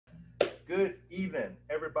Good evening,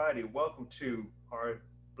 everybody. Welcome to our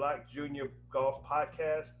Black Junior Golf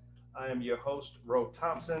Podcast. I am your host, Ro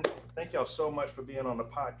Thompson. Thank y'all so much for being on the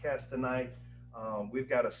podcast tonight. We've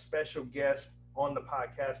got a special guest on the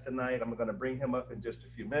podcast tonight. I'm going to bring him up in just a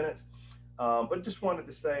few minutes. But just wanted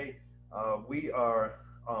to say we are,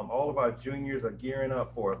 all of our juniors are gearing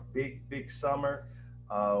up for a big summer.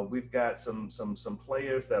 We've got some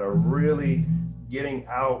players that are really getting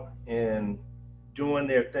out and doing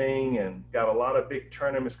their thing and got a lot of big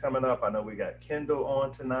tournaments coming up. I know we got Kendall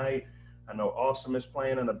on tonight. I know Awesome is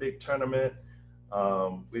playing in a big tournament.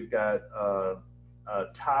 We've got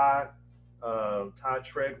Ty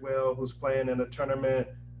Treadwell, who's playing in a tournament.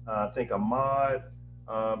 I think Ahmad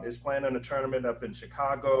is playing in a tournament up in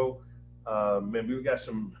Chicago. Maybe we got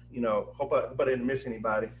some, hope I didn't miss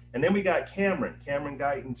anybody. And then we got Cameron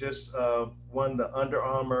Guyton just won the Under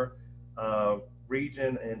Armour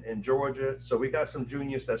region in Georgia. So we got some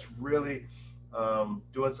juniors that's really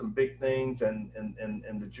doing some big things, and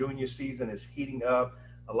the junior season is heating up.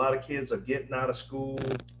 A lot of kids are getting out of school,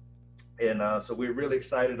 and so we're really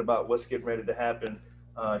excited about what's getting ready to happen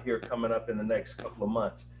here coming up in the next couple of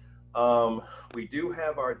months. We do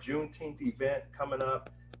have our Juneteenth event coming up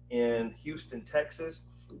in Houston, Texas,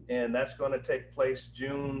 and that's going to take place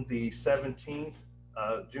June 17th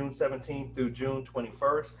through June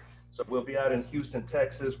 21st. So we'll be out in Houston,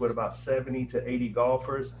 Texas with about 70 to 80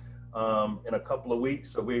 golfers in a couple of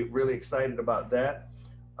weeks. So we're really excited about that.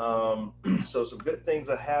 So some good things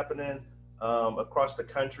are happening across the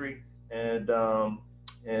country, and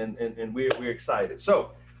we're excited.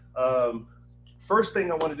 So first thing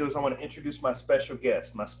I want to do is I want to introduce my special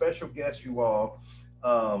guest. My special guest, you all,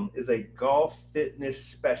 is a golf fitness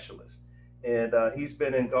specialist. And he's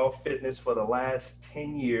been in golf fitness for the last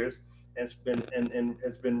 10 years. And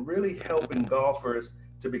has been really helping golfers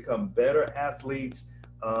to become better athletes,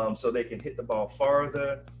 so they can hit the ball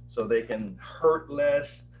farther, so they can hurt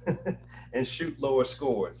less and shoot lower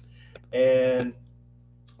scores. And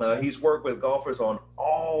he's worked with golfers on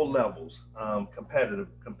all levels,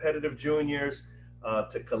 competitive juniors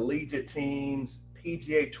to collegiate teams,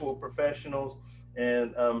 PGA Tour professionals,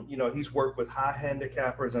 and he's worked with high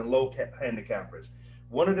handicappers and low handicappers.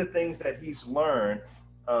 One of the things that he's learned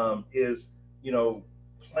is,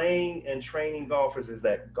 playing and training golfers is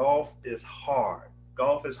that golf is hard.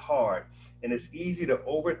 Golf is hard, and it's easy to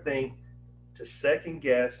overthink, to second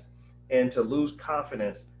guess, and to lose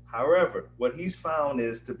confidence. However, what he's found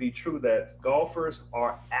is to be true that golfers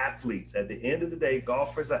are athletes. At the end of the day,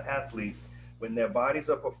 golfers are athletes. When their bodies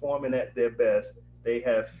are performing at their best, they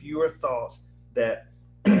have fewer thoughts that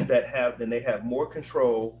they have more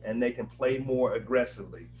control, and they can play more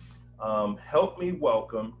aggressively. Help me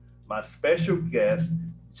welcome my special guest,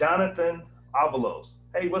 Jonathan Avalos.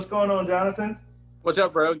 Hey, what's going on, Jonathan? What's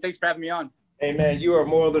up, bro? Thanks for having me on. Hey, man, you are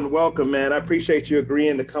more than welcome, man. I appreciate you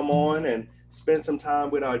agreeing to come on and spend some time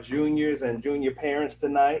with our juniors and junior parents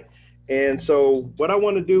tonight. And so what I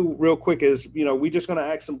want to do real quick is, we're just going to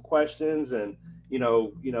ask some questions, and,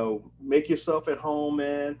 make yourself at home,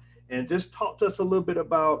 man, and just talk to us a little bit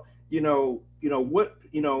about, tell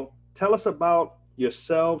us about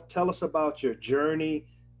yourself. Tell us about your journey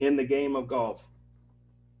in the game of golf.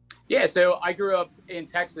 Yeah, so I grew up in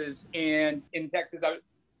Texas, and in Texas,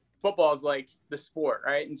 football is like the sport,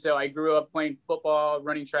 right? And so I grew up playing football,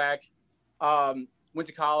 running track, went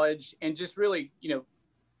to college, and just really,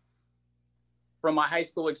 from my high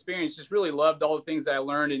school experience, just really loved all the things that I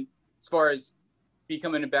learned, and as far as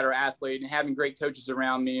becoming a better athlete and having great coaches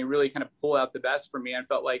around me and really kind of pull out the best for me. I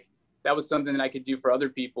felt like that was something that I could do for other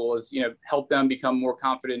people, is, help them become more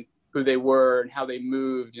confident who they were and how they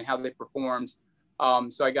moved and how they performed.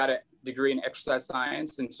 So I got a degree in exercise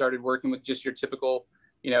science and started working with just your typical,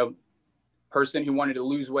 person who wanted to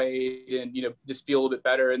lose weight and, just feel a little bit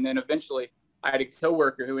better. And then eventually I had a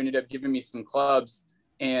coworker who ended up giving me some clubs,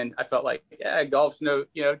 and I felt like, yeah, golf's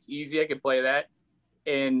it's easy. I could play that.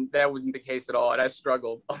 And that wasn't the case at all. And I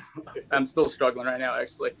struggled. I'm still struggling right now,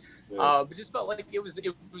 actually. Yeah. But just felt like it was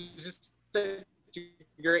just such a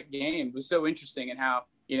great game. It was so interesting, and how,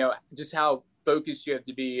 just how focused you have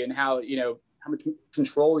to be, and how, how much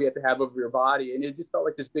control you have to have over your body. And it just felt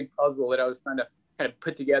like this big puzzle that I was trying to kind of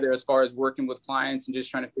put together as far as working with clients and just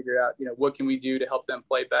trying to figure out, what can we do to help them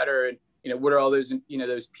play better? And, what are all those,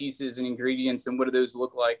 those pieces and ingredients, and what do those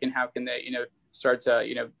look like, and how can they, start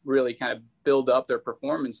to, really kind of build up their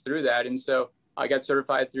performance through that. And so I got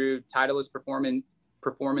certified through Titleist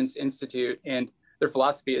Performance Institute, and their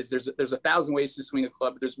philosophy is there's 1,000 ways to swing a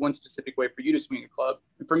club, but there's one specific way for you to swing a club.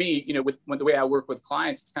 And for me, with the way I work with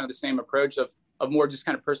clients, it's kind of the same approach of more just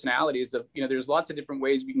kind of personalities of, there's lots of different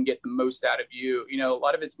ways we can get the most out of you. A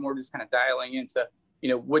lot of it's more just kind of dialing into,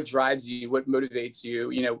 what drives you, what motivates you.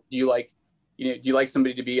 Do you like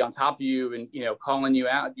somebody to be on top of you and, calling you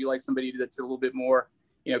out? Do you like somebody that's a little bit more,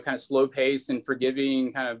 kind of slow pace and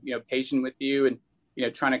forgiving, kind of, patient with you and,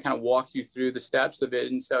 trying to kind of walk you through the steps of it.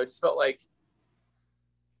 And so I just felt like,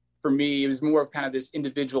 for me, it was more of kind of this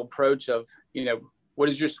individual approach of, what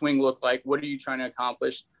does your swing look like? What are you trying to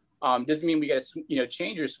accomplish? Doesn't mean we got to,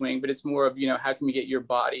 change your swing, but it's more of, how can we get your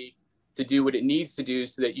body to do what it needs to do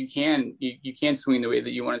so that you can swing the way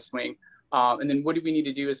that you want to swing. And then what do we need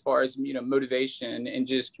to do as far as, motivation and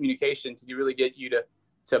just communication to really get you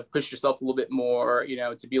to push yourself a little bit more,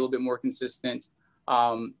 to be a little bit more consistent,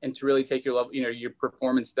 and to really take your level, your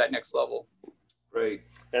performance to that next level. Great.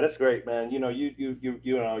 Yeah, that's great, man. You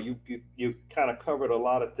kind of covered a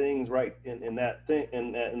lot of things right in that thing,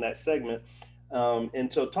 in that segment.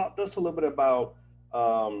 And so talk to us a little bit about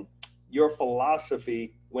your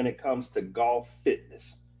philosophy when it comes to golf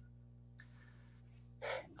fitness.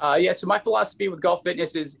 So my philosophy with golf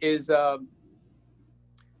fitness is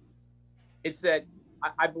it's that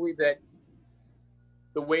I believe that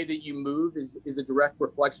the way that you move is a direct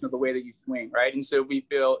reflection of the way that you swing, right? And so we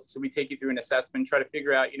take you through an assessment, try to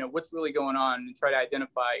figure out, what's really going on and try to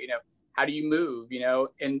identify, how do you move,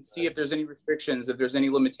 and see if there's any restrictions, if there's any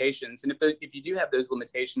limitations. And if you do have those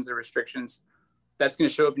limitations or restrictions, that's going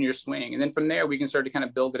to show up in your swing. And then from there, we can start to kind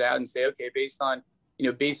of build it out and say, okay, based on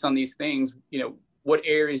these things, what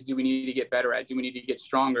areas do we need to get better at? Do we need to get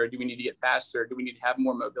stronger? Do we need to get faster? Do we need to have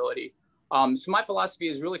more mobility? So my philosophy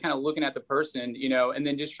is really kind of looking at the person, and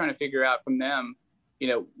then just trying to figure out from them,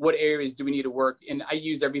 what areas do we need to work? And I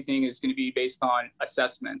use everything is going to be based on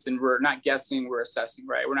assessments, and we're not guessing, we're assessing,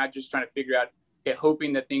 right? We're not just trying to figure out, okay,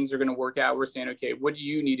 hoping that things are going to work out. We're saying, okay, what do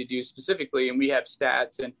you need to do specifically? And we have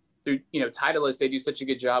stats, and through, Titleist, they do such a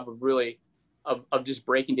good job of really, of just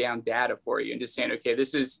breaking down data for you and just saying, okay,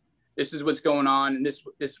 this is what's going on. And this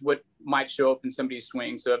is what might show up in somebody's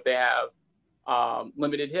swing. So if they have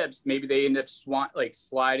limited hips, maybe they end up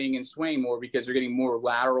sliding and swaying more because they're getting more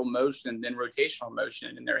lateral motion than rotational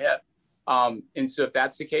motion in their hip. And so if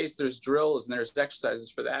that's the case, there's drills and there's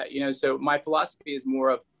exercises for that, so my philosophy is more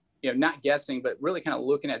of, not guessing, but really kind of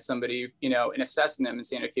looking at somebody, and assessing them and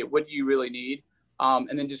saying, okay, what do you really need?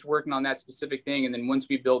 And then just working on that specific thing. And then once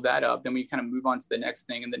we build that up, then we kind of move on to the next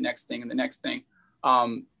thing and the next thing and the next thing.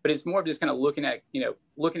 But it's more of just kind of looking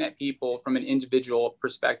at people from an individual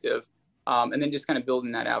perspective, and then just kind of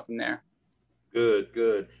building that out from there.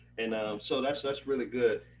 Good. And so that's really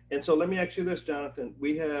good. And so let me ask you this, Jonathan.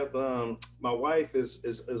 We have my wife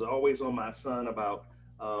is always on my son about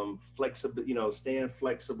flexible, staying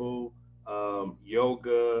flexible,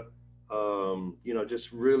 yoga,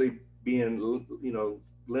 just really being,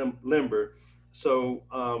 limber. So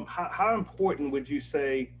how important would you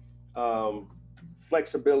say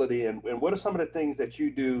flexibility and what are some of the things that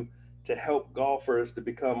you do to help golfers to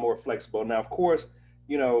become more flexible? Now, of course,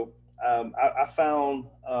 I found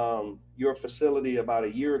your facility about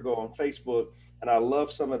a year ago on Facebook, and I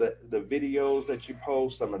love some of the videos that you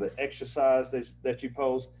post, some of the exercise that you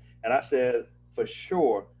post. And I said, for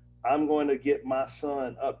sure, I'm going to get my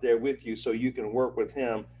son up there with you so you can work with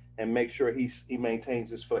him and make sure he maintains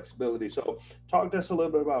his flexibility. So talk to us a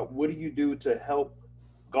little bit about what do you do to help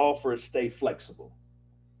golfers stay flexible?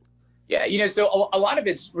 Yeah, so a lot of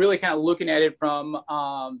it's really kind of looking at it from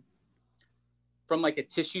like a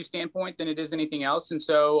tissue standpoint than it is anything else. And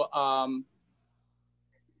so,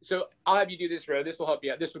 so I'll have you do this, Ro. This will help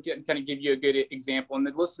you out. This will kind of give you a good example. And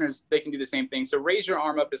the listeners, they can do the same thing. So raise your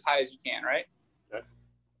arm up as high as you can, right? Okay.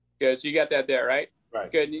 Good. So you got that there, right?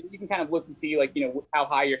 Right. Good. You can kind of look and see how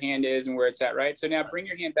high your hand is and where it's at, right? So now bring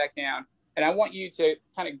your hand back down. And I want you to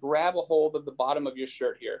kind of grab a hold of the bottom of your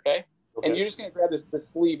shirt here, okay? And you're just going to grab the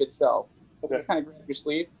sleeve itself. Okay. Just kind of grab your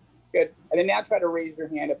sleeve. Good. And then now try to raise your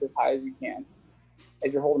hand up as high as you can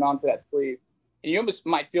as you're holding on to that sleeve. And you almost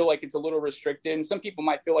might feel like it's a little restricted. And some people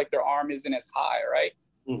might feel like their arm isn't as high, right?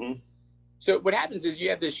 Mm-hmm. So what happens is you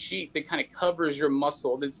have this sheet that kind of covers your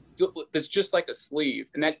muscle that's just like a sleeve.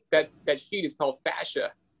 And that sheet is called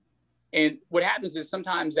fascia. And what happens is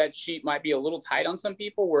sometimes that sheet might be a little tight on some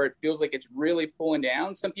people where it feels like it's really pulling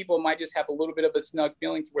down. Some people might just have a little bit of a snug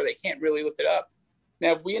feeling to where they can't really lift it up.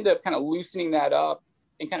 Now, if we end up kind of loosening that up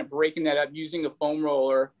and kind of breaking that up using a foam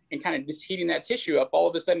roller and kind of just heating that tissue up, all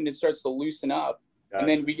of a sudden it starts to loosen up. Gotcha. And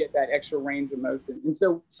then we get that extra range of motion. And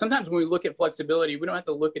so sometimes when we look at flexibility, we don't have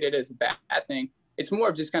to look at it as a bad thing. It's more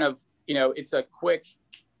of just kind of, it's a quick,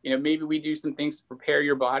 maybe we do some things to prepare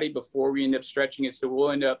your body before we end up stretching it. So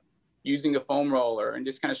we'll end up using a foam roller and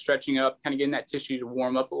just kind of stretching up, kind of getting that tissue to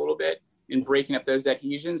warm up a little bit. and breaking up those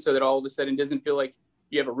adhesions so that all of a sudden it doesn't feel like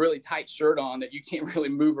you have a really tight shirt on that you can't really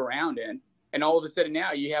move around in. And all of a sudden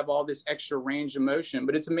now you have all this extra range of motion.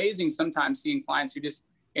 But it's amazing sometimes seeing clients who just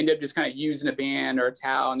end up just kind of using a band or a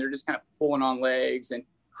towel and they're just kind of pulling on legs and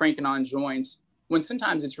cranking on joints, when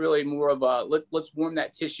sometimes it's really more of a let's warm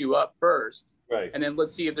that tissue up first. Right. And then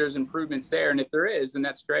let's see if there's improvements there. And if there is, then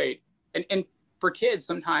that's great. And for kids,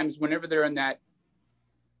 sometimes whenever they're in that,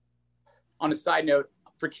 on a side note,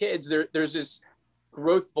 for kids, there's this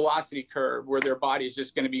growth velocity curve where their body is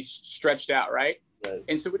just going to be stretched out, right? Right.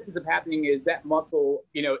 And so what ends up happening is that muscle,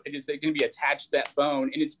 you know, it is going to be attached to that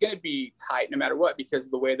bone, and it's going to be tight no matter what because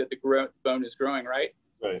of the way that the bone is growing, right?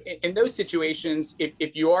 Right. In those situations,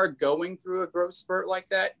 if you are going through a growth spurt like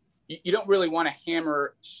that, you don't really want to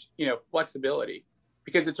hammer, you know, flexibility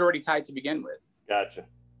because it's already tight to begin with. Gotcha.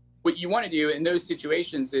 What you want to do in those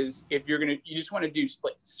situations is you just want to do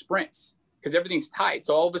like sprints because everything's tight.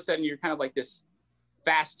 So all of a sudden you're kind of like this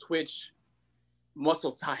fast twitch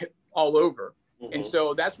muscle type all over. Mm-hmm. And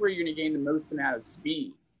so that's where you're going to gain the most amount of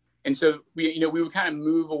speed. And so we would kind of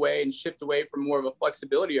move away and shift away from more of a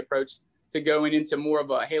flexibility approach to going into more of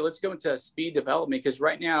a, hey, let's go into speed development because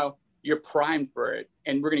right now you're primed for it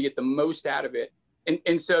and we're going to get the most out of it.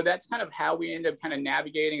 And so that's kind of how we end up kind of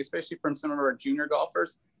navigating, especially from some of our junior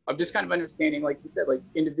golfers, of just kind of understanding, like you said, like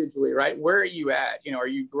individually, right? Where are you at? You know, are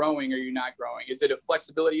you growing? Are you not growing? Is it a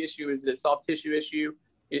flexibility issue? Is it a soft tissue issue?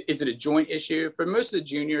 Is it a joint issue? For most of the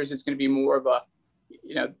juniors, it's going to be more of a,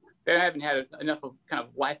 you know, they haven't had enough of kind of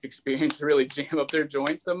life experience to really jam up their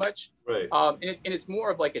joints so much. Right. And it's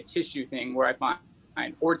more of like a tissue thing where I find,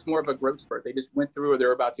 or it's more of a growth spurt they just went through or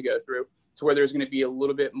they're about to go through, to where there's going to be a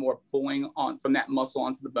little bit more pulling on from that muscle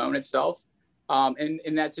onto the bone itself. And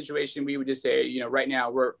in that situation, we would just say, you know, right now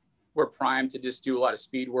we're primed to just do a lot of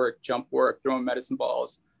speed work, jump work, throwing medicine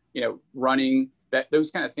balls, you know, running.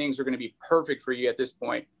 Those kind of things are going to be perfect for you at this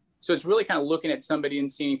point. So it's really kind of looking at somebody and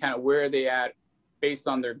seeing kind of where they at based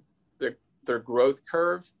on their growth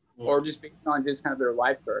curve, or just based on just kind of their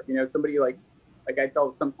life curve. You know, somebody like I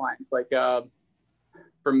tell some clients, like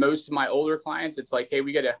for most of my older clients, it's like, hey,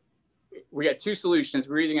 we got two solutions.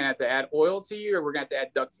 We're either gonna have to add oil to you or we're gonna have to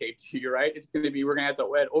add duct tape to you, right? It's gonna be, we're gonna have to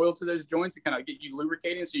add oil to those joints to kind of get you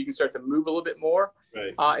lubricating so you can start to move a little bit more.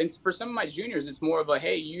 Right. And for some of my juniors, it's more of a,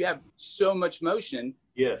 hey, you have so much motion.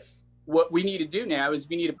 Yes. What we need to do now is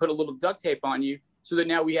we need to put a little duct tape on you so that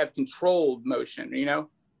now we have controlled motion, you know?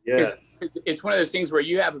 Yes. It's one of those things where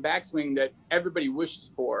you have a backswing that everybody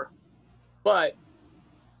wishes for, but,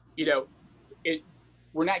 you know,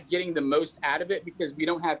 we're not getting the most out of it because we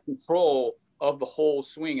don't have control of the whole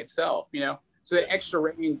swing itself, you know? So that extra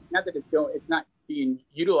range, not that it's not being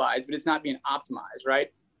utilized, but it's not being optimized,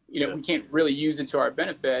 right? You know, we can't really use it to our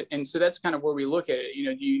benefit. And so that's kind of where we look at it. You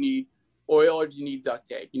know, do you need oil or do you need duct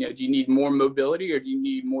tape? You know, do you need more mobility or do you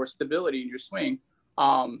need more stability in your swing?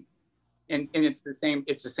 And it's the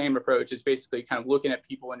same approach. It's basically kind of looking at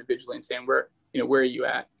people individually and saying, where are you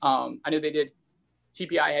at? I know they did,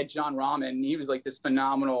 TPI had John Rahman, and he was like this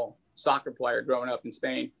phenomenal soccer player growing up in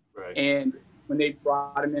Spain. Right. And when they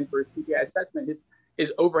brought him in for his TPI assessment,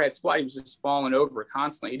 his overhead squat, he was just falling over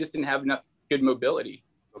constantly. He just didn't have enough good mobility.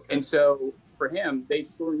 Okay. And so for him, they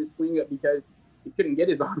shortened his swing up because he couldn't get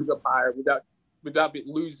his arms up higher without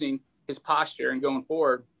losing his posture and going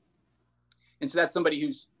forward. And so that's somebody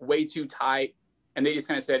who's way too tight. And they just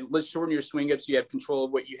kind of said, let's shorten your swing up so you have control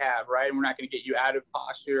of what you have, right? And we're not going to get you out of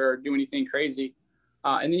posture or do anything crazy.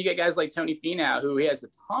 And then you get guys like Tony Finau, who he has a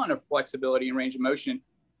ton of flexibility and range of motion,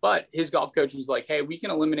 but his golf coach was like, hey, we can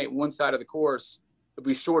eliminate one side of the course if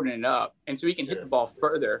we shorten it up. And so he can hit the ball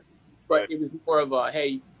further. But it was more of a,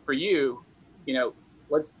 hey, for you, you know,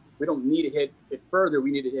 we don't need to hit it further. We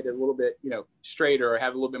need to hit it a little bit, you know, straighter or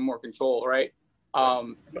have a little bit more control, right?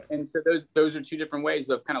 And so those are two different ways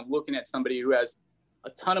of kind of looking at somebody who has a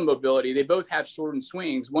ton of mobility. They both have shortened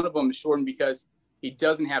swings. One of them is shortened because he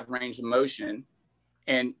doesn't have range of motion,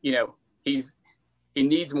 and you know he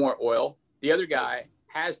needs more oil. The other guy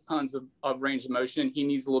has tons of range of motion. He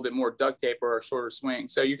needs a little bit more duct tape or a shorter swing.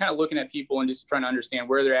 So you're kind of looking at people and just trying to understand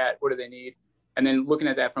where they're at, what do they need, and then looking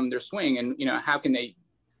at that from their swing, and you know how can they,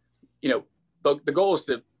 you know, the goal is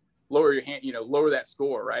to lower your hand, you know, lower that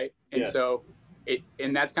score, right? And so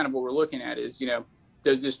and that's kind of what we're looking at is, you know,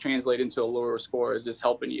 does this translate into a lower score? Is this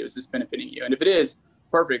helping you? Is this benefiting you? And if it is,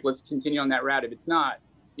 perfect, let's continue on that route. If it's not,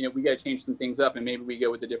 you know, we got to change some things up and maybe we go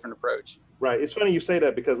with a different approach. Right. It's funny you say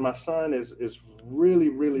that because my son is really,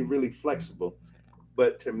 really, really flexible.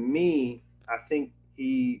 But to me, I think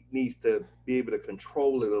he needs to be able to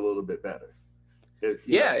control it a little bit better.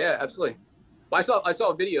 Yeah, absolutely. Well, I saw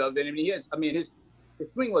a video of it. I mean, his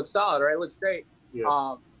swing looks solid, right? It looks great.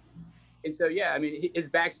 Yeah. And so, yeah, I mean, his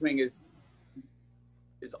backswing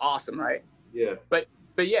is awesome, right? Yeah. But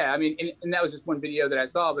yeah, I mean, and that was just one video that I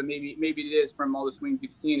saw, but maybe it is from all the swings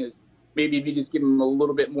you've seen is maybe if you just give him a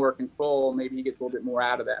little bit more control, maybe he gets a little bit more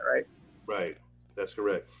out of that, right? Right. That's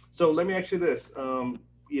correct. So let me ask you this.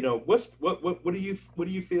 You know, what do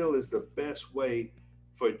you feel is the best way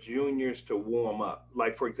for juniors to warm up?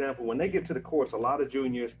 Like, for example, when they get to the course, a lot of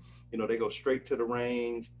juniors, you know, they go straight to the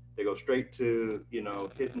range, they go straight to, you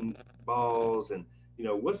know, hitting balls. And, you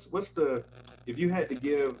know, what's the, if you had to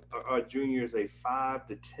give our juniors a 5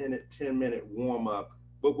 to 10 minute warm up,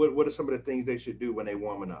 what are some of the things they should do when they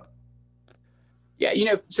warming up? Yeah, you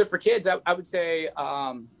know, so for kids, I would say,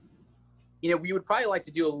 you know, we would probably like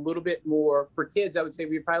to do a little bit more for kids. I would say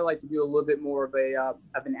we'd probably like to do a little bit more of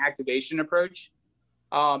an activation approach.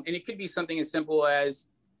 And it could be something as simple as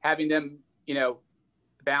having them, you know,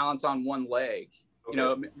 balance on one leg, Okay. you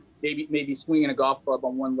know, maybe swinging a golf club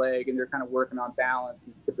on one leg and they're kind of working on balance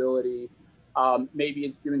and stability. Maybe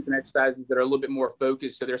it's doing some exercises that are a little bit more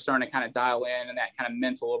focused. So they're starting to kind of dial in and that kind of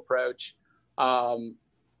mental approach.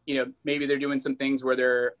 You know, maybe they're doing some things where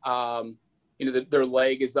they're, you know, their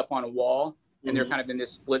leg is up on a wall and they're kind of in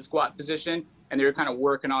this split squat position and they're kind of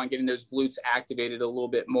working on getting those glutes activated a little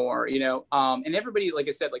bit more, you know. And everybody, like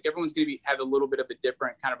I said, like everyone's going to have a little bit of a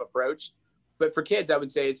different kind of approach. But for kids, I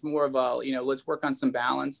would say it's more of a, you know, let's work on some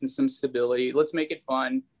balance and some stability. Let's make it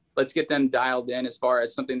fun. Let's get them dialed in as far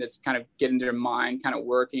as something that's kind of getting their mind kind of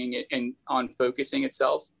working and on focusing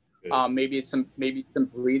itself. Maybe it's some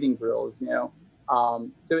breathing drills, you know.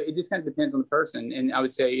 So it just kind of depends on the person. And I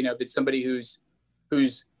would say, you know, if it's somebody who's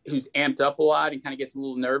amped up a lot and kind of gets a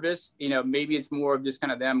little nervous, you know, maybe it's more of just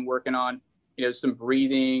kind of them working on, you know, some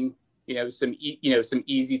breathing, you know, some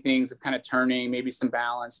easy things of kind of turning, maybe some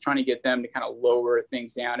balance, trying to get them to kind of lower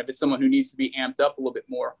things down. If it's someone who needs to be amped up a little bit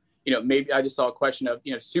more, you know, maybe I just saw a question of,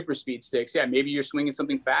 you know, super speed sticks. Yeah. Maybe you're swinging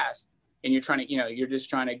something fast and you're trying to, you know, you're just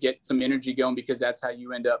trying to get some energy going because that's how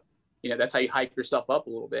you end up, you know, that's how you hype yourself up a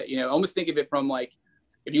little bit, you know. Almost think of it from like,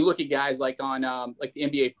 if you look at guys like on like the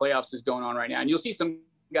NBA playoffs is going on right now, and you'll see some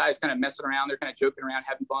guys kind of messing around, they're kind of joking around,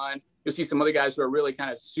 having fun. You'll see some other guys who are really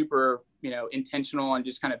kind of super, you know, intentional and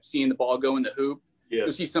just kind of seeing the ball go in the hoop. Yeah.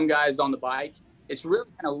 You'll see some guys on the bike. It's really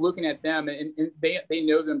kind of looking at them, and they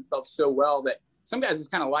know themselves so well that some guys is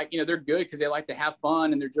kind of like, you know, they're good because they like to have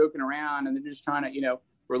fun and they're joking around and they're just trying to, you know,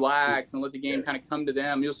 relax and let the game kind of come to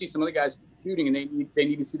them. You'll see some other guys shooting and they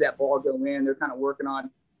need to see that ball go in. They're kind of working on,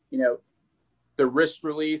 you know, the wrist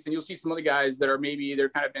release. And you'll see some other guys that are maybe they're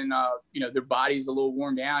kind of in, you know, their body's a little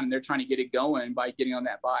worn down and they're trying to get it going by getting on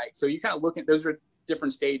that bike. So you kind of look at, those are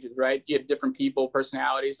different stages, right? You have different people,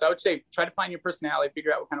 personalities. So I would say try to find your personality,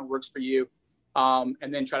 figure out what kind of works for you. And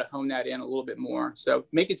then try to hone that in a little bit more. So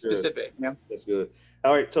make it specific. Yeah, that's good.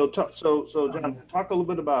 All right. So John, talk a little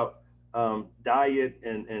bit about diet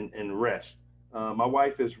and rest. My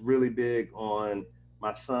wife is really big on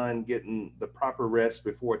my son getting the proper rest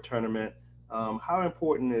before a tournament. How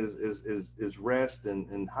important is rest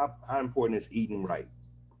and how important is eating right?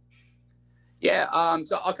 Yeah.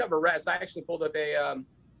 So I'll cover rest. I actually pulled up a.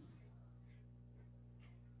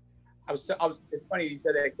 It's funny you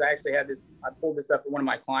said that because I actually had this. I pulled this up for one of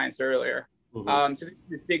my clients earlier. Mm-hmm. So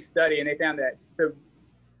this big study, and they found that. So,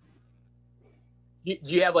 do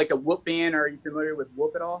you have like a Whoop band, or are you familiar with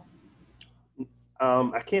Whoop at all?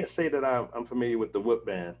 I can't say that I'm familiar with the Whoop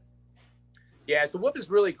band. Yeah, so Whoop is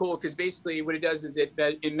really cool because basically what it does is it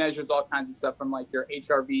measures all kinds of stuff from like your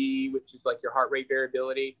HRV, which is like your heart rate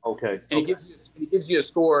variability. Okay. And it gives you a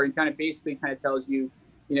score and kind of basically kind of tells you,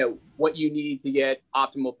 you know, what you need to get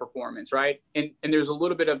optimal performance, right? And there's a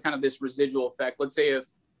little bit of kind of this residual effect. Let's say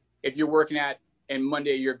if you're working at, and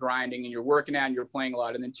Monday you're grinding and you're working out and you're playing a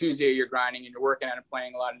lot, and then Tuesday you're grinding and you're working out and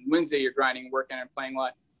playing a lot, and Wednesday you're grinding and working out and playing a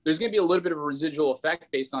lot, there's going to be a little bit of a residual effect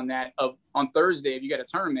based on that. On Thursday, if you got a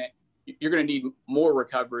tournament, you're going to need more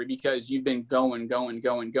recovery because you've been going,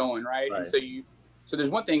 right? And so there's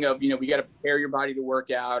one thing of, you know, we got to prepare your body to work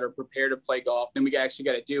out or prepare to play golf. Then we actually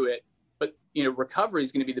got to do it. But, you know, recovery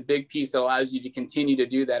is going to be the big piece that allows you to continue to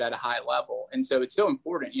do that at a high level. And so it's so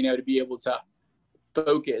important, you know, to be able to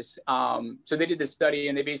focus. So they did this study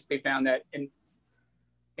and they basically found that, and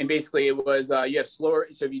basically it was, you have slower.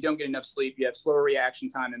 So if you don't get enough sleep, you have slower reaction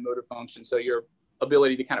time and motor function. So your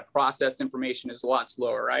ability to kind of process information is a lot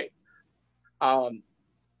slower, right?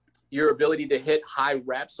 Your ability to hit high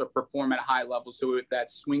reps or perform at a high level. So if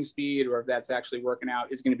that's swing speed or if that's actually working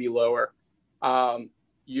out is going to be lower.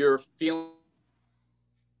 You're feeling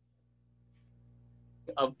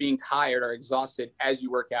of being tired or exhausted as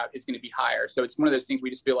you work out is going to be higher. So it's one of those things where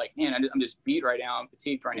you just feel like, man, I'm just beat right now. I'm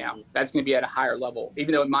fatigued right now. That's going to be at a higher level,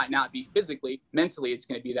 even though it might not be physically, mentally, it's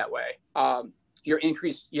going to be that way. You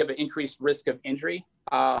have an increased risk of injury.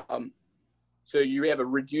 So you have a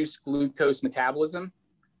reduced glucose metabolism.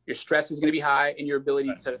 Your stress is going to be high, and your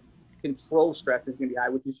ability to control stress is going to be high,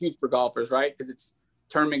 which is huge for golfers, right? Because it's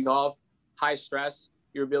tournament golf, high stress,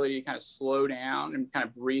 your ability to kind of slow down and kind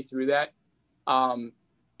of breathe through that.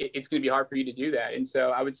 It's going to be hard for you to do that. And so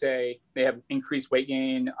I would say they have increased weight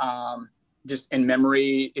gain, just in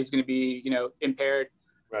memory is going to be, impaired.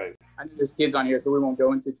 Right. I know there's kids on here, so we won't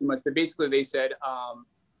go into too much, but basically they said,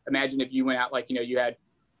 imagine if you went out, you had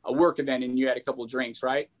a work event and you had a couple of drinks,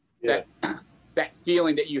 right? Yeah. That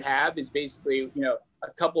feeling that you have is basically,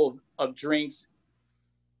 a couple of drinks,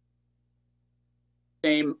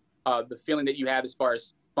 the feeling that you have as far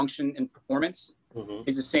as function and performance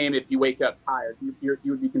is the same if you wake up tired. You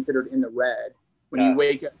would be considered in the red. When you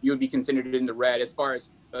wake up, you would be considered in the red as far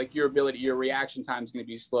as like your reaction time is going to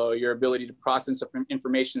be slow. Your ability to process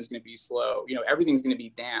information is going to be slow. Everything's going to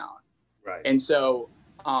be down. Right. And so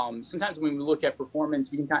sometimes when we look at performance,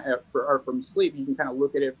 you can kind of, or from sleep, you can kind of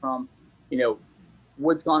look at it from,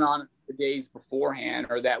 what's gone on the days beforehand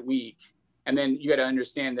or that week. And then you got to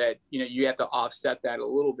understand that, you have to offset that a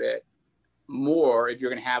little bit more if you're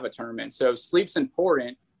going to have a tournament. So sleep's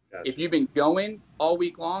important. Gotcha. If you've been going all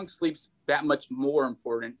week long, sleep's that much more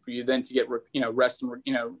important for you than to get, rest and,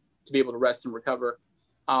 to be able to rest and recover.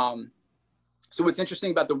 So what's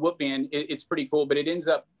interesting about the Whoop band, it's pretty cool, but it ends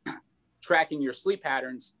up tracking your sleep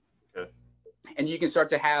patterns. Okay. And you can start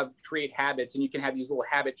to create habits, and you can have these little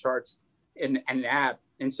habit charts in an app.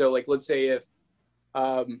 And so like, let's say if,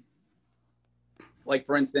 like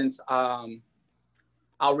for instance,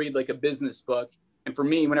 I'll read like a business book. And for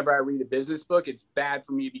me, whenever I read a business book, it's bad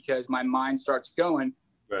for me because my mind starts going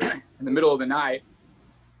in the middle of the night.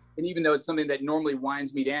 And even though it's something that normally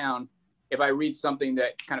winds me down, if I read something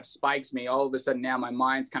that kind of spikes me, all of a sudden now my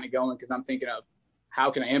mind's kind of going because I'm thinking of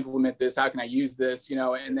how can I implement this? How can I use this?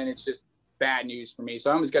 And then it's just bad news for me.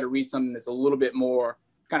 So I always got to read something that's a little bit more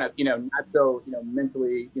kind of, not so,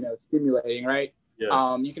 mentally, stimulating, right? Yes.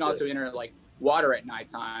 You can also enter like water at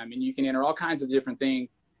nighttime, and you can enter all kinds of different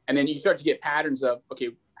things. And then you start to get patterns of, okay,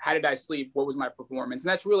 how did I sleep? What was my performance?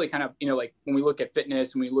 And that's really kind of, like when we look at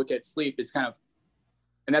fitness and we look at sleep, it's kind of,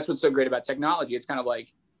 and that's what's so great about technology. It's kind of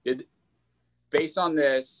like, based on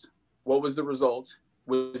this, what was the result?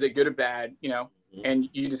 Was it good or bad? And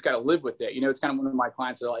you just got to live with it. It's kind of one of my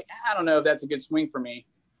clients are like, I don't know if that's a good swing for me.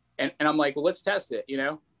 And I'm like, well, let's test it,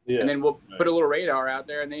 Yeah. And then we'll put a little radar out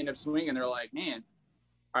there, and they end up swinging. They're like, man,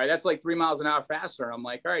 all right, that's like 3 miles an hour faster. I'm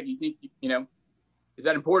like, all right, do you think, is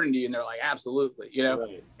that important to you? And they're like, absolutely,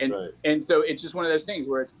 Right. And so it's just one of those things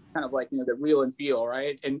where it's kind of like, the real and feel,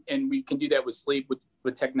 right? And we can do that with sleep,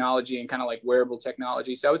 with technology and kind of like wearable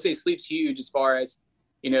technology. So I would say sleep's huge as far as,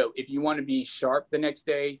 if you want to be sharp the next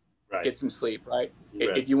day, get some sleep, right?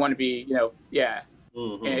 If you want to be,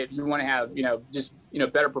 and if you want to have, just,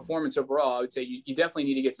 better performance overall, I would say you definitely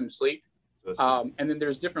need to get some sleep. And then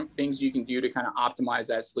there's different things you can do to kind of optimize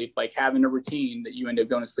that sleep, like having a routine that you end up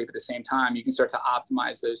going to sleep at the same time. You can start to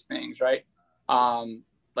optimize those things, right?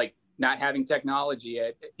 Like not having technology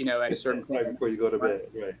at a certain point. Right before you go to bed,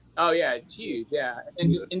 right? Oh yeah, it's huge, yeah.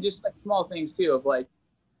 And just like small things too of like,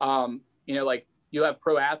 like you'll have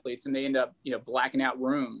pro athletes and they end up, blacking out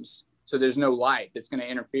rooms. So there's no light that's going to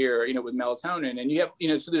interfere, with melatonin. And you have,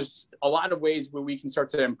 so there's a lot of ways where we can start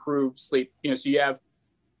to improve sleep, so you have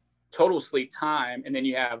total sleep time and then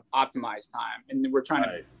you have optimized time. And we're trying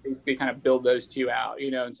to basically kind of build those two out,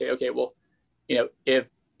 and say, okay, well, if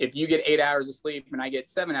you get 8 hours of sleep and I get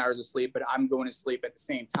 7 hours of sleep, but I'm going to sleep at the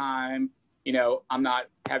same time, I'm not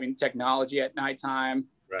having technology at nighttime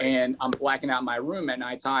and I'm blacking out my room at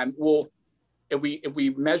nighttime. Well, if we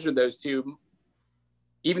measure those two,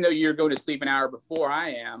 even though you're going to sleep an hour before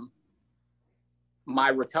I am, my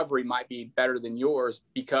recovery might be better than yours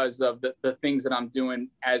because of the things that I'm doing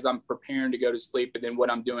as I'm preparing to go to sleep and then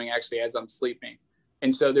what I'm doing actually as I'm sleeping.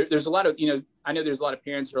 And so there's a lot of, I know there's a lot of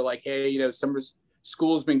parents who are like, hey, summer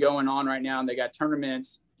school's been going on right now and they got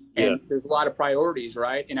tournaments and there's a lot of priorities,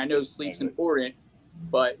 right? And I know sleep's important,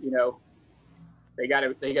 but, they got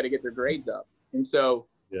to get their grades up. And so,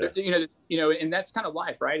 and that's kind of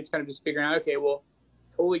life, right? It's kind of just figuring out, okay, well,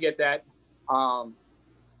 totally get that.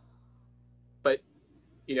 But,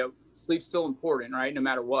 sleep's still important, right? No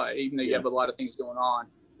matter what, even though you have a lot of things going on.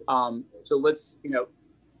 So let's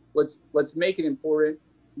make it important,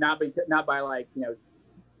 not by like,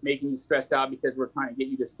 making you stressed out because we're trying to get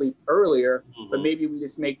you to sleep earlier, but maybe we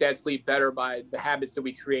just make that sleep better by the habits that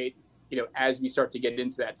we create as we start to get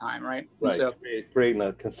into that time, right? Right. So creating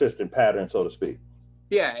a consistent pattern, so to speak.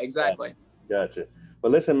 Yeah, exactly. Gotcha.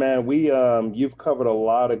 But listen, man, you've covered a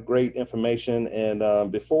lot of great information,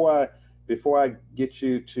 and before I get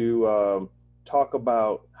you to talk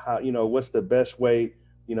about how what's the best way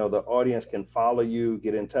the audience can follow you,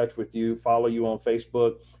 get in touch with you, follow you on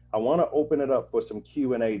Facebook, I want to open it up for some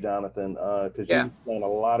Q&A, Jonathan, because you've explained a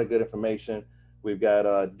lot of good information. We've got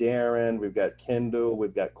Darren, we've got Kendall,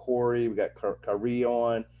 we've got Corey, we've got Kari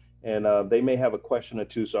on, and they may have a question or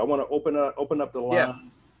two. So I want to open up the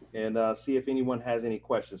lines and see if anyone has any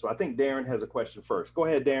questions. So I think Darren has a question first. Go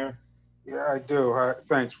ahead, Darren. Yeah, I do.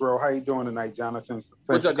 Thanks, Ro. How you doing tonight, Jonathan? Thanks.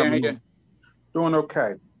 What's up, Darren? How you doing? Doing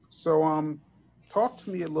okay. So, talk to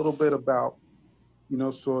me a little bit about,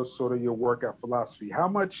 sort of your workout philosophy. How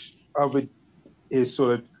much of it is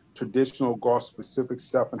sort of traditional golf specific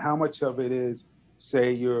stuff, and how much of it is,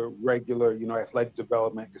 say, your regular, athletic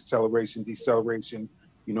development, acceleration, deceleration,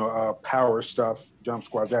 power stuff, jump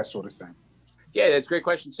squats, that sort of thing? Yeah, that's a great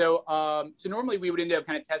question. So, normally we would end up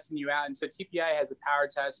kind of testing you out. And so TPI has a power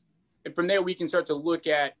test. And from there, we can start to look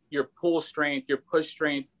at your pull strength, your push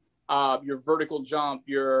strength, your vertical jump,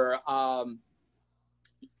 your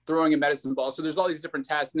throwing a medicine ball. So there's all these different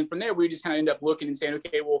tests. And then from there, we just kind of end up looking and saying,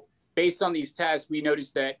 okay, well, based on these tests, we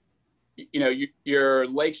noticed that, your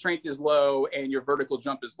leg strength is low and your vertical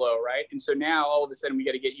jump is low, right? And so now all of a sudden we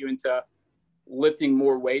got to get you into lifting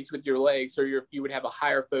more weights with your legs, so you would have a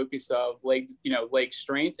higher focus of leg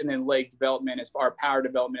strength, and then leg development power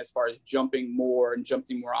development as far as jumping more and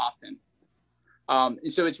jumping more often.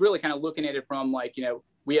 And so it's really kind of looking at it from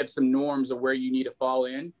we have some norms of where you need to fall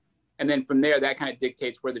in, and then from there that kind of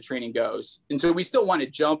dictates where the training goes. And so we still want to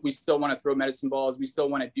jump, we still want to throw medicine balls, we still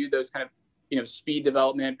want to do those kind of speed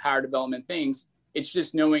development, power development things. It's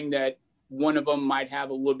just knowing that one of them might have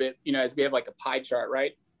a little bit, as we have like a pie chart,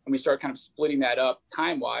 right? And we start kind of splitting that up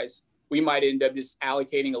time-wise, we might end up just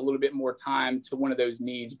allocating a little bit more time to one of those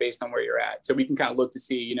needs based on where you're at. So we can kind of look to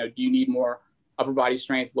see, do you need more upper body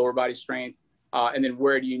strength, lower body strength? And then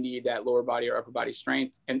where do you need that lower body or upper body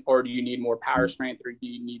strength? Or do you need more power strength, or do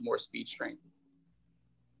you need more speed strength?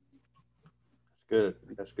 That's good.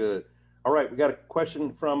 That's good. All right. We got a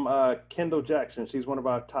question from Kendall Jackson. She's one of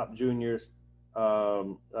our top juniors,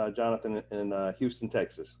 Jonathan, in Houston,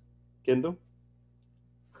 Texas. Kendall?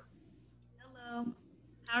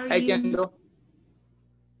 How are Hey, you? Kendall.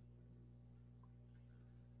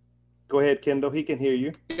 Go ahead, Kendall. He can hear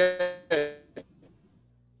you.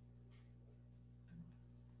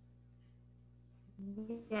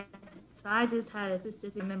 Yes. So I just had a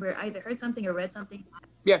specific member. I either heard something or read something.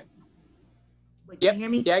 Yeah. Wait, can you hear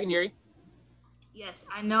me? Yeah, I can hear you. Yes,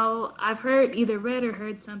 I know. I've either read or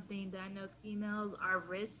heard something that I know females, our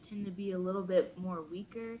wrists tend to be a little bit more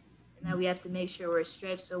weaker, and that we have to make sure we're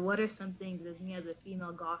stretched. So what are some things that me as a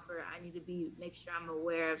female golfer, I need to make sure I'm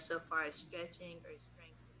aware of so far as stretching or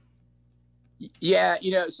strength? Yeah,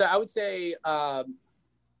 so I would say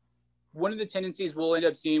one of the tendencies we'll end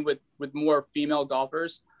up seeing with more female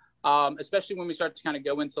golfers, especially when we start to kind of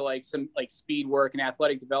go into some speed work and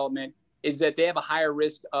athletic development, is that they have a higher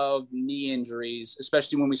risk of knee injuries,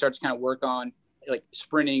 especially when we start to kind of work on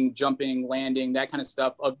sprinting, jumping, landing, that kind of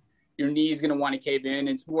stuff. Your knee is going to want to cave in.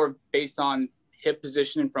 It's more based on hip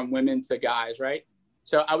positioning from women to guys, right?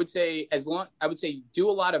 So I would say do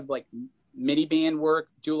a lot of mini band work,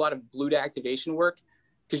 do a lot of glute activation work,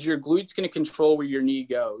 because your glute's going to control where your knee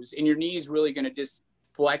goes, and your knee is really going to just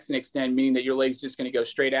flex and extend, meaning that your leg's just going to go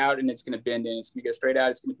straight out and it's going to bend in. It's going to go straight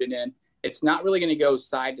out. It's going to bend in. It's not really going to go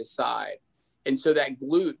side to side. And so that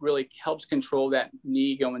glute really helps control that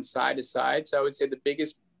knee going side to side. So I would say the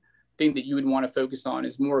biggest thing that you would want to focus on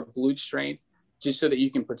is more glute strength, just so that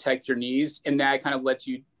you can protect your knees. And that kind of lets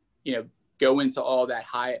you, go into all that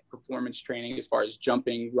high performance training as far as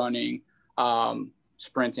jumping, running,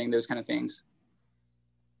 sprinting, those kind of things.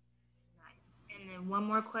 Nice. And then one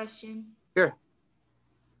more question. Sure.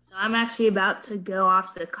 So I'm actually about to go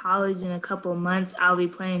off to college in a couple months. I'll be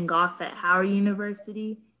playing golf at Howard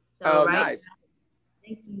University. So nice.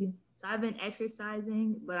 Thank you. So I've been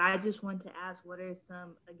exercising, but I just want to ask, what are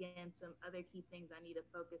some other key things I need to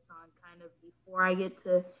focus on kind of before I get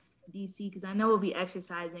to DC? Because I know we'll be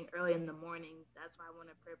exercising early in the mornings. That's why I want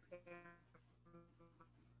to prepare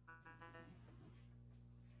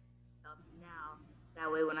myself now.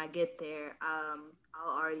 That way when I get there,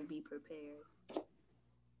 I'll already be prepared.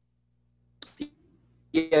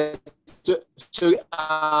 Yeah. So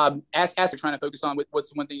ask you're trying to focus on, what's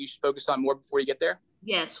the one thing you should focus on more before you get there?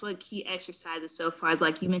 Yes. What key exercises so far as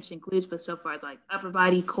you mentioned glutes, but so far as upper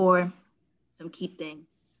body, core, some key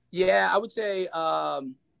things? Yeah, I would say,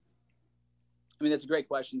 that's a great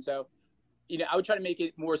question. So I would try to make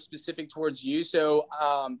it more specific towards you. So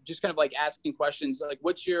just kind of like asking questions like,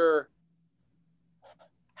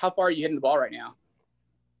 how far are you hitting the ball right now?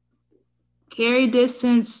 Carry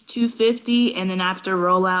distance 250, and then after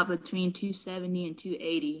rollout between 270 and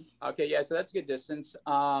 280. Okay, yeah, so that's a good distance.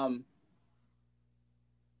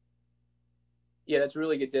 Yeah, that's a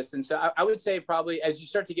really good distance. So I would say probably as you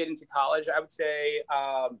start to get into college, I would say,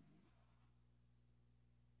 I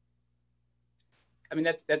mean,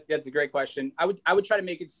 that's a great question. I would try to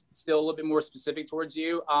make it still a little bit more specific towards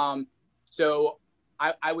you. So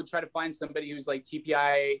I would try to find somebody who's like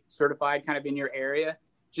TPI certified kind of in your area,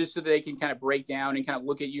 just so that they can kind of break down and kind of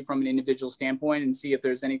look at you from an individual standpoint and see if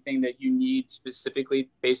there's anything that you need specifically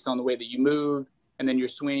based on the way that you move and then your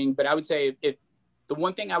swing. But I would say if the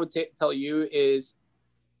one thing I would tell you is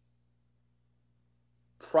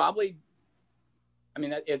probably, I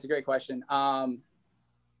mean, it's a great question. I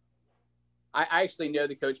actually know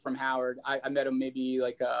the coach from Howard. I met him maybe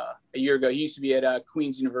like a year ago. He used to be at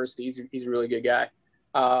Queen's University. He's a really good guy.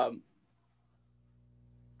 I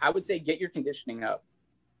would say get your conditioning up,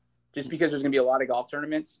 just because there's going to be a lot of golf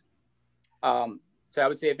tournaments. So I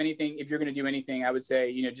would say if you're going to do anything, I would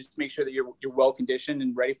say, just make sure that you're well conditioned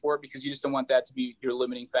and ready for it, because you just don't want that to be your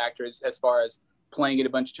limiting factor as far as playing at a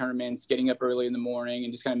bunch of tournaments, getting up early in the morning,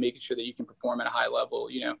 and just kind of making sure that you can perform at a high level.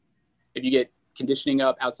 If you get conditioning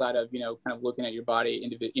up outside of, kind of looking at your body,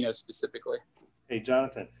 specifically. Hey,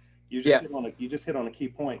 Jonathan, you just hit on a key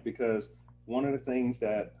point, because one of the things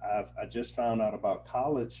that I just found out about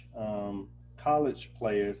college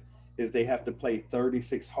players is they have to play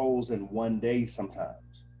 36 holes in one day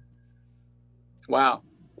sometimes. Wow.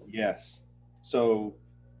 Yes. So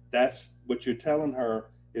that's what you're telling her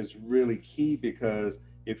is really key, because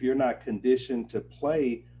if you're not conditioned to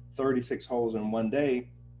play 36 holes in one day,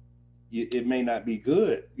 it may not be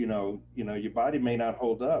good. Your body may not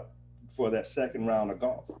hold up for that second round of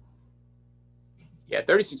golf. Yeah,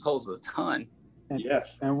 36 holes is a ton.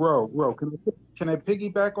 Yes. And Ro, can I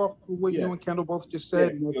piggyback off of what you and Kendall both just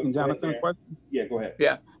said? Yeah, and Jonathan, question? Yeah, go ahead.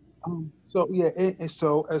 Yeah.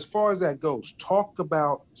 So as far as that goes, talk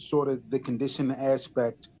about sort of the conditioning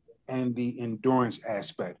aspect and the endurance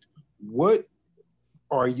aspect. What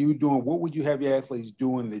are you doing? What would you have your athletes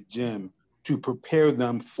do in the gym to prepare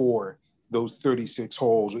them for those 36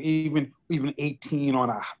 holes, or even 18 on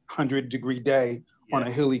a 100-degree day on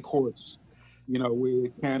a hilly course? Where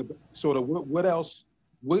it can sort of what else?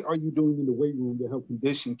 What are you doing in the weight room to help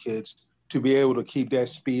condition kids to be able to keep that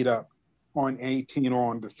speed up on 18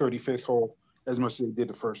 or on the 35th hole as much as they did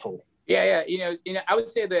the first hole? Yeah. I would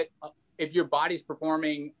say that if your body's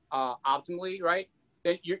performing optimally, right,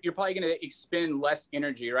 then you're probably going to expend less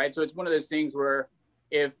energy, right? So it's one of those things where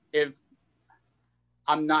if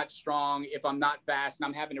I'm not strong, if I'm not fast, and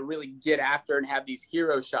I'm having to really get after and have these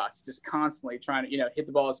hero shots, just constantly trying to, hit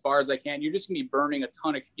the ball as far as I can, you're just going to be burning a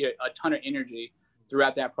ton of energy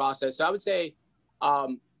throughout that process. So I would say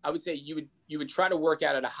you would try to work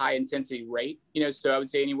out at a high intensity rate, so I would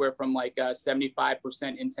say anywhere from like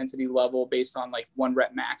 75% intensity level based on like 1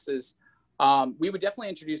 rep maxes. We would definitely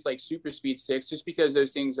introduce like super speed sticks, just because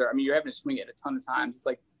those things are, you're having to swing it a ton of times. It's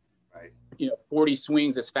like, 40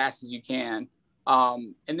 swings as fast as you can.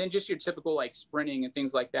 And then just your typical like sprinting and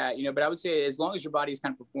things like that, but I would say as long as your body is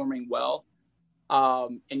kind of performing well,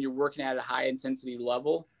 and you're working at a high intensity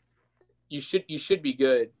level, you should be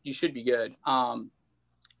good. You should be good.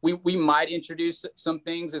 We might introduce some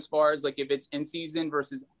things as far as like if it's in season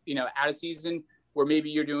versus, out of season, where maybe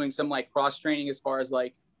you're doing some like cross training as far as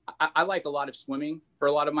like, I like a lot of swimming for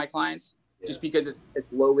a lot of my clients, just because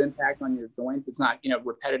it's low impact on your joints. It's not,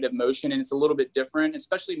 repetitive motion, and it's a little bit different,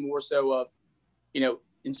 especially more so of,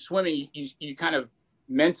 in swimming, you kind of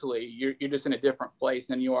mentally, you're just in a different place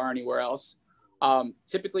than you are anywhere else.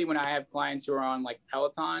 Typically when I have clients who are on like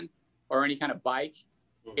Peloton or any kind of bike,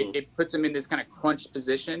 it puts them in this kind of crunch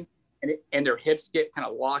position, and their hips get kind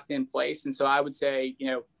of locked in place. And so I would say,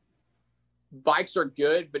 bikes are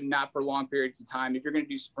good, but not for long periods of time. If you're going to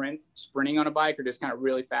do sprinting on a bike, or just kind of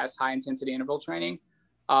really fast, high intensity interval training,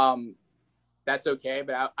 that's okay.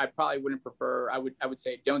 But I probably wouldn't prefer, I would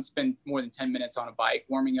say don't spend more than 10 minutes on a bike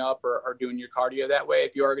warming up or doing your cardio that way.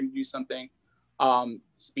 If you are going to do something,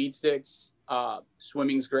 speed sticks,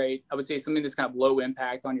 swimming's great. I would say something that's kind of low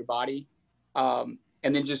impact on your body.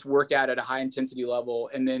 And then just work out at a high intensity level.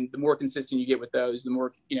 And then the more consistent you get with those, the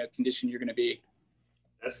more, conditioned you're going to be.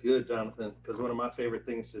 That's good, Jonathan, because one of my favorite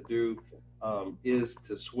things to do is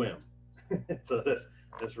to swim. So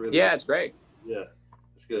that's really good. It's great. Yeah,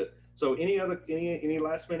 it's good. So any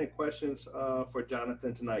last minute questions for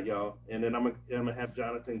Jonathan tonight, y'all? And then I'm gonna have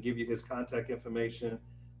Jonathan give you his contact information,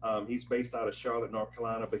 He's based out of Charlotte, North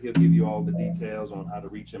Carolina, but he'll give you all the details on how to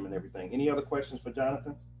reach him and everything. Any other questions for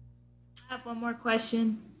Jonathan? I have one more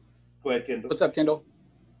question. Go ahead, Kendall. What's up, Kendall?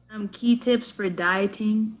 Key tips for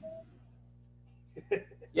dieting.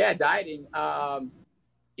 Yeah, dieting. I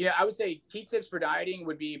would say key tips for dieting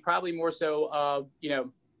would be probably more so of,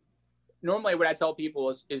 normally what I tell people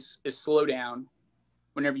is slow down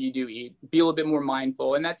whenever you do eat, be a little bit more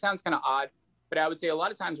mindful. And that sounds kind of odd, but I would say a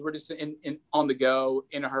lot of times we're just on the go,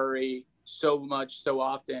 in a hurry, so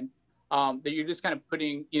often, that you're just kind of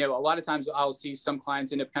putting, a lot of times I'll see some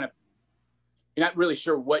clients end up kind of, you're not really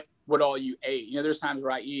sure what all you ate. There's times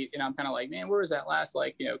where I eat and I'm kind of like, man, where was that last,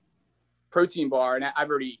 protein bar? And I've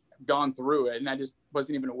already gone through it and I just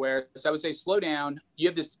wasn't even aware. So I would say slow down. You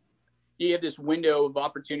have this window of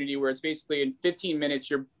opportunity where it's basically in 15 minutes,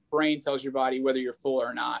 your brain tells your body whether you're full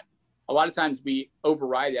or not. A lot of times we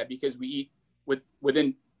override that because we eat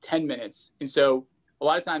within 10 minutes. And so a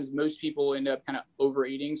lot of times most people end up kind of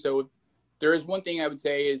overeating. So if there is one thing I would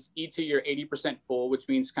say is eat till you're 80% full, which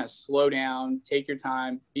means kind of slow down, take your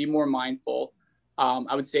time, be more mindful.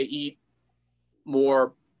 I would say eat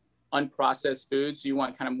more unprocessed foods. So you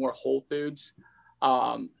want kind of more whole foods.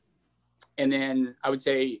 And then I would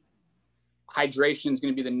say hydration is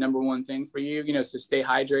going to be the number one thing for you, so stay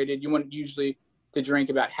hydrated. You want usually to drink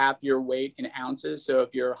about half your weight in ounces. So if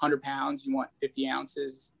you're 100 pounds, you want 50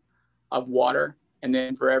 ounces of water. And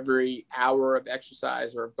then for every hour of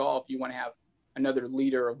exercise or of golf, you want to have another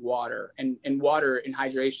liter of water. And water and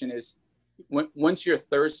hydration is once you're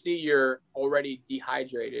thirsty, you're already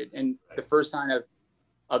dehydrated. And the first sign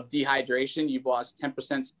of dehydration, you've lost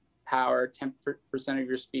 10% power, 10% of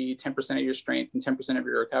your speed, 10% of your strength, and 10% of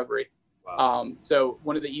your recovery. Wow. So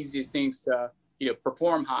one of the easiest things to,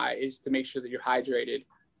 perform high is to make sure that you're hydrated.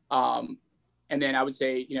 And then I would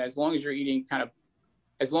say, as long as you're eating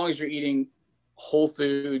whole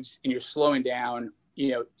foods and you're slowing down,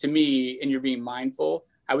 to me, and you're being mindful,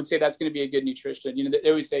 I would say that's going to be a good nutrition. They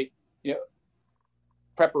always say,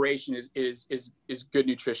 preparation is good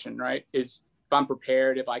nutrition, right? If I'm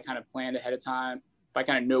prepared, if I kind of planned ahead of time, if I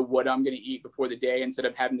kind of know what I'm going to eat before the day, instead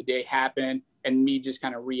of having the day happen and me just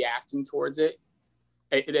kind of reacting towards it,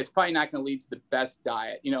 it's probably not going to lead to the best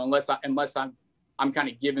diet, unless I'm kind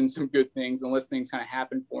of given some good things, unless things kind of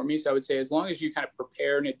happen for me. So I would say, as long as you kind of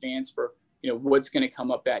prepare in advance for, what's going to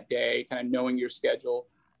come up that day, kind of knowing your schedule,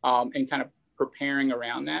 and kind of preparing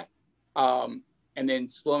around that. And then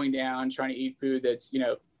slowing down, trying to eat food that's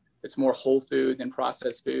more whole food than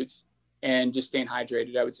processed foods, and just staying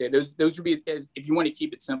hydrated. I would say those would be, if you want to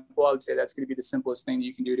keep it simple, I would say that's going to be the simplest thing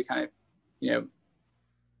you can do to kind of,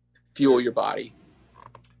 fuel your body.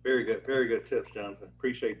 Very good tips, Jonathan.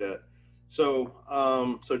 Appreciate that. So,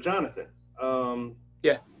 Jonathan,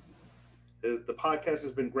 yeah, the podcast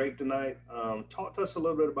has been great tonight. Talk to us a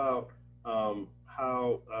little bit about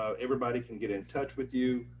how everybody can get in touch with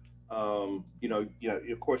you. Of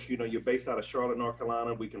course, you're based out of Charlotte, North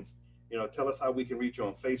Carolina. We can, tell us how we can reach you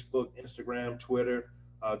on Facebook, Instagram, Twitter.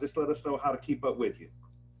 Just let us know how to keep up with you.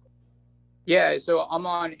 Yeah, so I'm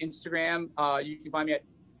on Instagram. You can find me at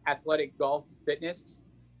Athletic Golf Fitness.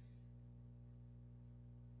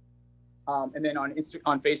 And then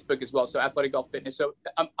on Facebook as well. So Athletic Golf Fitness. So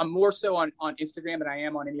I'm more so on Instagram than I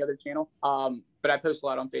am on any other channel. But I post a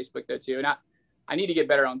lot on Facebook though too. And I need to get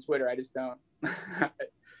better on Twitter. I just don't.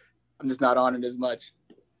 I'm just not on it as much.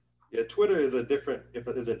 Yeah, Twitter is a different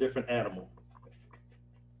animal.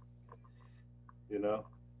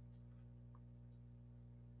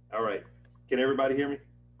 All right. Can everybody hear me?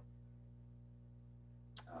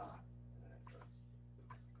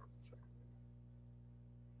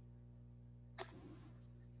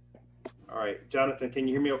 All right, Jonathan, can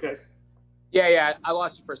you hear me okay? Yeah, I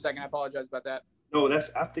lost you for a second. I apologize about that. No, I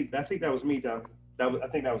think that was me, Jonathan. I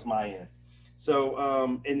think that was my end. So,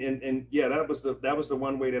 and yeah, that was the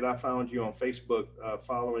one way that I found you on Facebook,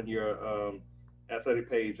 following your athletic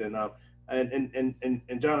page, and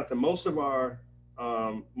Jonathan, most of our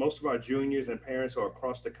juniors and parents are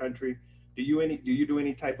across the country. Do you do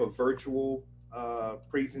any type of virtual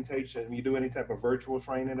presentation? You do any type of virtual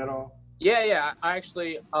training at all? Yeah. I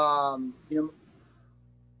actually,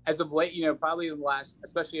 as of late, probably the last,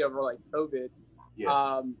 especially over like COVID,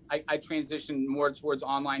 yeah. I transitioned more towards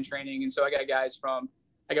online training. And so I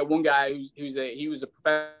got one guy he was a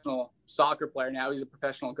professional soccer player. Now he's a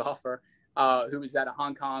professional golfer, who was out of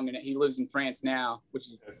Hong Kong, and he lives in France now, which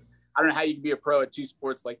is, I don't know how you can be a pro at two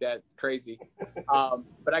sports like that. It's crazy.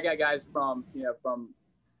 But I got guys from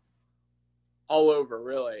all over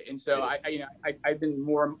really. And so I've been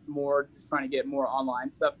more just trying to get more online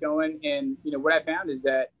stuff going. And, what I found is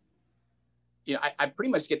that you know, I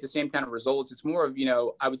pretty much get the same kind of results. It's more of, you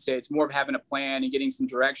know, I would say it's more of having a plan and getting some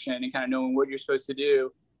direction and kind of knowing what you're supposed to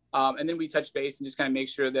do. And then we touch base and just kind of make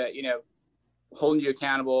sure that, you know, holding you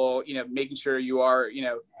accountable, you know, making sure you are, you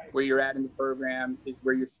know, where you're at in the program is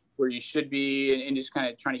where you should be, and just kind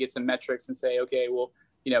of trying to get some metrics and say, okay, well,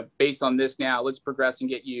 you know, based on this now, let's progress and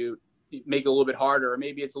make it a little bit harder, or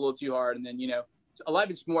maybe it's a little too hard. And then, you know, a lot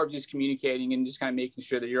of it's more of just communicating and just kind of making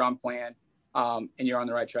sure that you're on plan and you're on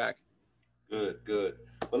the right track. Good.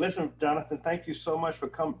 Well, listen, Jonathan, thank you so much for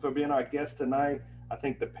being our guest tonight. I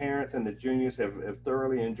think the parents and the juniors have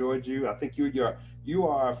thoroughly enjoyed you. I think you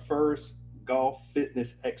are our first golf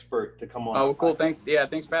fitness expert to come on. Oh, cool. Thanks. Yeah,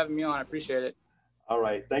 thanks for having me on. I appreciate it. All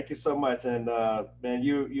right, thank you so much, and man,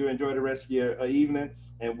 you enjoy the rest of your evening,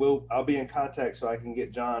 and I'll be in contact so I can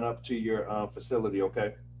get John up to your facility.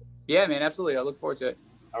 Okay. Yeah, man, absolutely. I look forward to it.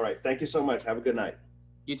 All right, thank you so much. Have a good night.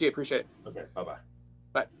 You too. Appreciate it. Okay. Bye-bye.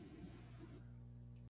 Bye.